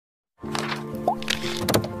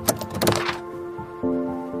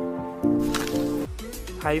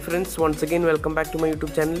Hi friends, once again welcome back to my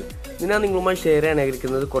YouTube channel. Now I will share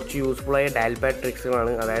useful dial pad tricks.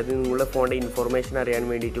 That is phone information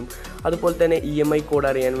EMI code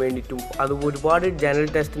general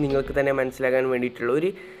test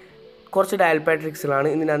dial pad tricks share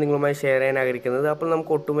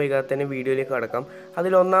video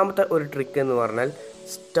trick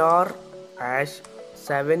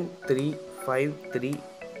 *7353#.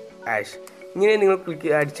 ഇങ്ങനെ നിങ്ങൾ click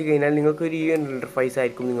അടിച്ചു കഴിഞ്ഞാൽ നിങ്ങൾക്ക് ഒരു interface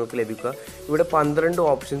ആയിരിക്കും നിങ്ങൾക്ക് ലഭിക്കുക. ഇവിടെ 12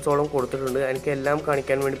 ഓപ്ഷൻസോളം കൊടുത്തിട്ടുണ്ട്. എനിക്ക് എല്ലാം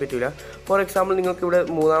കാണിക്കാൻ വേണ്ടി പറ്റില്ല. ഫോർ എക്സാമ്പിൾ നിങ്ങൾക്ക് ഇവിടെ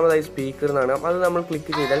മൂന്നാമതായി സ്പീക്കർ എന്നാണ്. അത് നമ്മൾ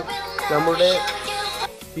ക്ലിക്ക് ചെയ്താൽ നമ്മുടെ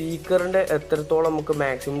സ്പീക്കറിൻ്റെ എത്രത്തോളം നമുക്ക്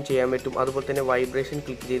മാക്സിമം ചെയ്യാൻ പറ്റും. അതുപോലെ തന്നെ വൈബ്രേഷൻ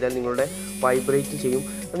ക്ലിക്ക് ചെയ്താൽ നിങ്ങളുടെ വൈബ്രേറ്റ് ചെയ്യും.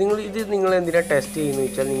 നിങ്ങൾ എന്തിനാണ് ടെസ്റ്റ് ചെയ്യുന്നത്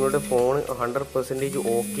വെച്ചാൽ നിങ്ങളുടെ ഫോൺ 100%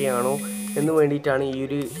 ഓക്കെ ആണോ എന്ന് വേണ്ടിയിട്ടാണ് ഈ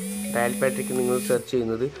ഒരു ഡയൽ പാഡ് ട്രിക്ക് നിങ്ങൾ സെർച്ച്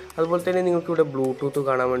ചെയ്യുന്നത്. അതുപോലെ തന്നെ നിങ്ങൾക്ക് ഇവിടെ ബ്ലൂടൂത്ത്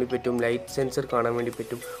കാണാൻ വേണ്ടി പറ്റും, ലൈറ്റ് സെൻസർ കാണാൻ വേണ്ടി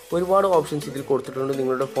പറ്റും. ഒരുപാട് ഓപ്ഷൻസ് ഇതിൽ കൊടുത്തിട്ടുണ്ട്.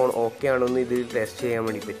 നിങ്ങളുടെ ഫോൺ ഓക്കെ ആണോ എന്ന് ഇതിൽ ടെസ്റ്റ് ചെയ്യാൻ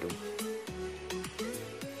വേണ്ടി പറ്റും.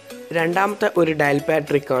 രണ്ടാമത്തെ ഒരു ഡയൽ പാഡ്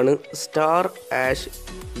ട്രിക്കാണ്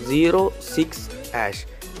 *06#.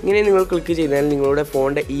 ഇങ്ങനെ നിങ്ങൾ ക്ലിക്ക് ചെയ്താൽ നിങ്ങളുടെ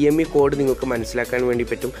ഫോണിൻ്റെ EMI കോഡ് നിങ്ങൾക്ക് മനസ്സിലാക്കാൻ വേണ്ടി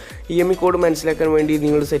പറ്റും. EMI കോഡ് മനസ്സിലാക്കാൻ വേണ്ടി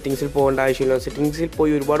നിങ്ങൾ സെറ്റിങ്സിൽ പോകേണ്ട ആവശ്യമില്ല. സെറ്റിങ്സിൽ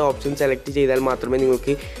പോയി ഒരുപാട് ഓപ്ഷൻ സെലക്ട് ചെയ്താൽ മാത്രമേ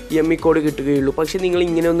നിങ്ങൾക്ക് EMI കോഡ് കിട്ടുകയുള്ളൂ. പക്ഷേ നിങ്ങൾ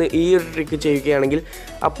ഇങ്ങനെ ഈ ഒരു ട്രിക്ക് ചെയ്യുകയാണെങ്കിൽ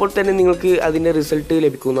അപ്പോൾ തന്നെ നിങ്ങൾക്ക് അതിൻ്റെ റിസൾട്ട്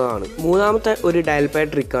ലഭിക്കുന്നതാണ്. മൂന്നാമത്തെ ഒരു ഡയൽ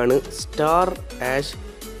പാഡ് ട്രിക്കാണ് *0*#.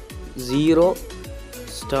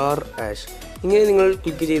 ഇങ്ങനെ നിങ്ങൾ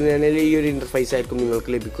ക്ലിക്ക് ചെയ്താൽ ഈ ഒരു ഇൻ്റർഫേസ് ആയിരിക്കും നിങ്ങൾക്ക്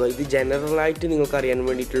ലഭിക്കുക. ഇത് ജനറലായിട്ട് നിങ്ങൾക്ക് അറിയാൻ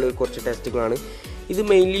വേണ്ടിയിട്ടുള്ള കുറച്ച് ടെസ്റ്റുകളാണ്. ഇത്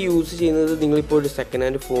മെയിൻലി യൂസ് ചെയ്യുന്നത് നിങ്ങളിപ്പോൾ ഒരു സെക്കൻഡ്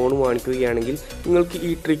ഹാൻഡ് ഫോൺ വാങ്ങിക്കുകയാണെങ്കിൽ നിങ്ങൾക്ക്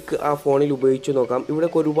ഈ ട്രിക്ക് ആ ഫോണിൽ ഉപയോഗിച്ച് നോക്കാം. ഇവിടെ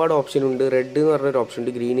ഒരുപാട് ഓപ്ഷൻ ഉണ്ട്. റെഡ് എന്ന് പറഞ്ഞൊരു ഓപ്ഷൻ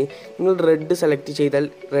ഉണ്ട്, ഗ്രീന്. നിങ്ങൾ റെഡ് സെലക്ട് ചെയ്താൽ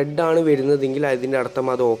റെഡാണ് വരുന്നതെങ്കിൽ അതിൻ്റെ അർത്ഥം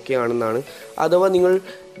അത് ഓക്കെ ആണെന്നാണ്. അഥവാ നിങ്ങൾ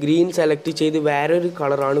ഗ്രീൻ സെലക്ട് ചെയ്ത് വേറൊരു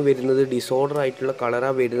കളറാണ് വരുന്നത്, ഡിസോർഡർ ആയിട്ടുള്ള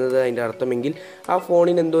കളറാണ് വരുന്നത് അതിൻ്റെ അർത്ഥമെങ്കിൽ ആ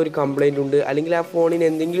ഫോണിന് എന്തോ ഒരു കംപ്ലൈൻറ്റ് ഉണ്ട്, അല്ലെങ്കിൽ ആ ഫോണിന്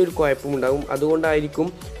എന്തെങ്കിലും ഒരു കുഴപ്പമുണ്ടാകും. അതുകൊണ്ടായിരിക്കും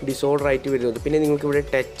ഡിസോർഡർ ആയിട്ട് വരുന്നത്. പിന്നെ നിങ്ങൾക്ക് ഇവിടെ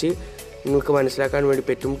ടച്ച് നിങ്ങൾക്ക് മനസ്സിലാക്കാൻ വേണ്ടി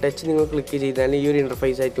പറ്റും. ടച്ച് നിങ്ങൾ ക്ലിക്ക് ചെയ്താൽ ഈ ഒരു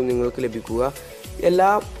ഇൻ്റർഫേസ് ആയിരിക്കും നിങ്ങൾക്ക് ലഭിക്കുക.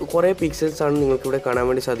 കുറേ പിക്സൽസാണ് നിങ്ങൾക്കിവിടെ കാണാൻ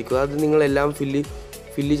വേണ്ടി സാധിക്കുക. അത് നിങ്ങളെല്ലാം ഫില്ല്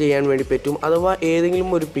ചെയ്യാൻ വേണ്ടി പറ്റും. അഥവാ ഏതെങ്കിലും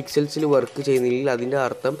ഒരു പിക്സൽസിൽ വർക്ക് ചെയ്യുന്നില്ലെങ്കിൽ അതിൻ്റെ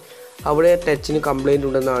അർത്ഥം അവിടെ ടച്ചിന് കംപ്ലൈൻറ്റ്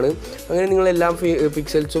ഉണ്ടെന്നാണ്. അങ്ങനെ നിങ്ങളെല്ലാം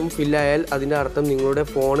പിക്സൽസും ഫില്ലായാൽ അതിൻ്റെ അർത്ഥം നിങ്ങളുടെ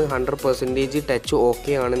ഫോൺ 100% ടച്ച്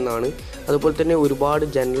ഓക്കെ ആണെന്നാണ്. അതുപോലെ തന്നെ ഒരുപാട്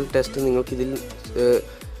ജനറൽ ടെസ്റ്റ് നിങ്ങൾക്കിതിൽ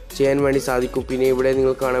ചെയ്യാൻ വേണ്ടി സാധിക്കും. പിന്നെ ഇവിടെ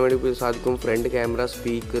നിങ്ങൾക്ക് കാണാൻ വേണ്ടി സാധിക്കും ഫ്രണ്ട് ക്യാമറ,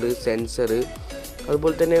 സ്പീക്കർ, സെൻസർ.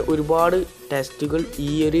 അതുപോലെ തന്നെ ഒരുപാട് ടെസ്റ്റുകൾ ഈ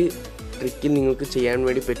ഒരു ട്രിക്കിൽ നിങ്ങൾക്ക് ചെയ്യാൻ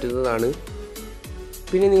വേണ്ടി പറ്റുന്നതാണ്.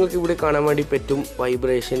 പിന്നെ നിങ്ങൾക്ക് ഇവിടെ കാണാൻ വേണ്ടി പറ്റും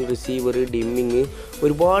വൈബ്രേഷൻ, റിസീവർ, ഡിമ്മിങ്.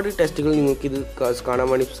 ഒരുപാട് ടെസ്റ്റുകൾ നിങ്ങൾക്കിത് കാണാൻ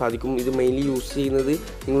വേണ്ടി സാധിക്കും. ഇത് മെയിൻലി യൂസ് ചെയ്യുന്നത്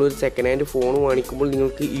നിങ്ങളൊരു സെക്കൻഡ് ഹാൻഡ് ഫോൺ വാങ്ങിക്കുമ്പോൾ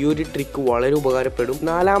നിങ്ങൾക്ക് ഈ ഒരു ട്രിക്ക് വളരെ ഉപകാരപ്പെടും.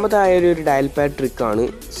 നാലാമതായ ഒരു ഡയൽ പാഡ് ട്രിക്കാണ്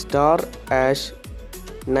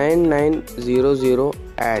 *9900#.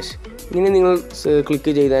 ഇങ്ങനെ നിങ്ങൾ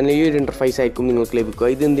ക്ലിക്ക് ചെയ്താൽ ഈ ഒരു ഇൻ്റർഫേസ് ആയിരിക്കും നിങ്ങൾക്ക് ലഭിക്കുക.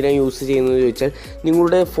 ഇത് എന്തിനാണ് യൂസ് ചെയ്യുന്നത് ചോദിച്ചാൽ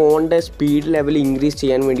നിങ്ങളുടെ ഫോണിൻ്റെ സ്പീഡ് ലെവൽ ഇൻക്രീസ്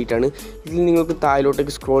ചെയ്യാൻ വേണ്ടിയിട്ടാണ്. ഇതിൽ നിങ്ങൾക്ക്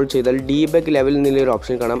താഴോട്ടേക്ക് സ്ക്രോൾ ചെയ്താൽ ഡീബഗ് ലെവൽ എന്നുള്ളൊരു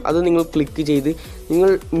ഓപ്ഷൻ കാണാം. അത് നിങ്ങൾ ക്ലിക്ക് ചെയ്ത് നിങ്ങൾ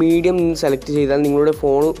മീഡിയം സെലക്ട് ചെയ്താൽ നിങ്ങളുടെ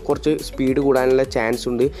ഫോൺ കുറച്ച് സ്പീഡ് കൂടാനുള്ള ചാൻസ്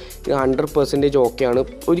ഉണ്ട്. 100% ഓക്കെയാണ്.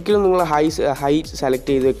 ഒരിക്കലും നിങ്ങൾ ഹൈ സെലക്ട്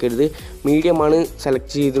ചെയ്ത് വെക്കരുത്, മീഡിയമാണ്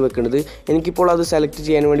സെലക്ട് ചെയ്ത് വെക്കേണ്ടത്. എനിക്കിപ്പോൾ അത് സെലക്ട്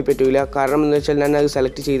ചെയ്യാൻ വേണ്ടി പറ്റില്ല. കാരണം എന്താ വെച്ചാൽ ഞാൻ അത്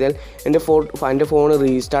സെലക്ട് ചെയ്താൽ എൻ്റെ ഫോൺ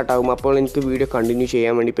റീസ്റ്റാർട്ട് ആകും. അപ്പോൾ എനിക്ക് വീഡിയോ കണ്ടിന്യൂ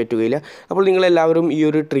ചെയ്യാൻ വേണ്ടി പറ്റുകയില്ല. അപ്പോൾ നിങ്ങളെല്ലാവരും ഈ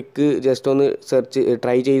ഒരു ട്രിക്ക് ജസ്റ്റ് ഒന്ന്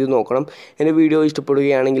ട്രൈ ചെയ്ത് നോക്കണം. എൻ്റെ വീഡിയോ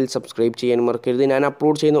ഇഷ്ടപ്പെടുകയാണെങ്കിൽ സബ്സ്ക്രൈബ് ചെയ്യാൻ മറക്കരുത്. ഞാൻ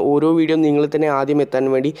അപ്ലോഡ് ചെയ്യുന്ന ഓരോ വീഡിയോ നിങ്ങൾ തന്നെ ആദ്യം എത്താൻ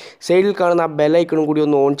വേണ്ടി സൈഡിൽ കാണുന്ന ആ ബെൽ ഐക്കണും കൂടി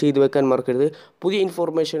ഒന്ന് ഓൺ ചെയ്ത് വെക്കാൻ മറക്കരുത്. പുതിയ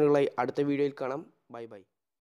ഇൻഫോർമേഷനുകളായി അടുത്ത വീഡിയോയിൽ കാണാം. Bye bye.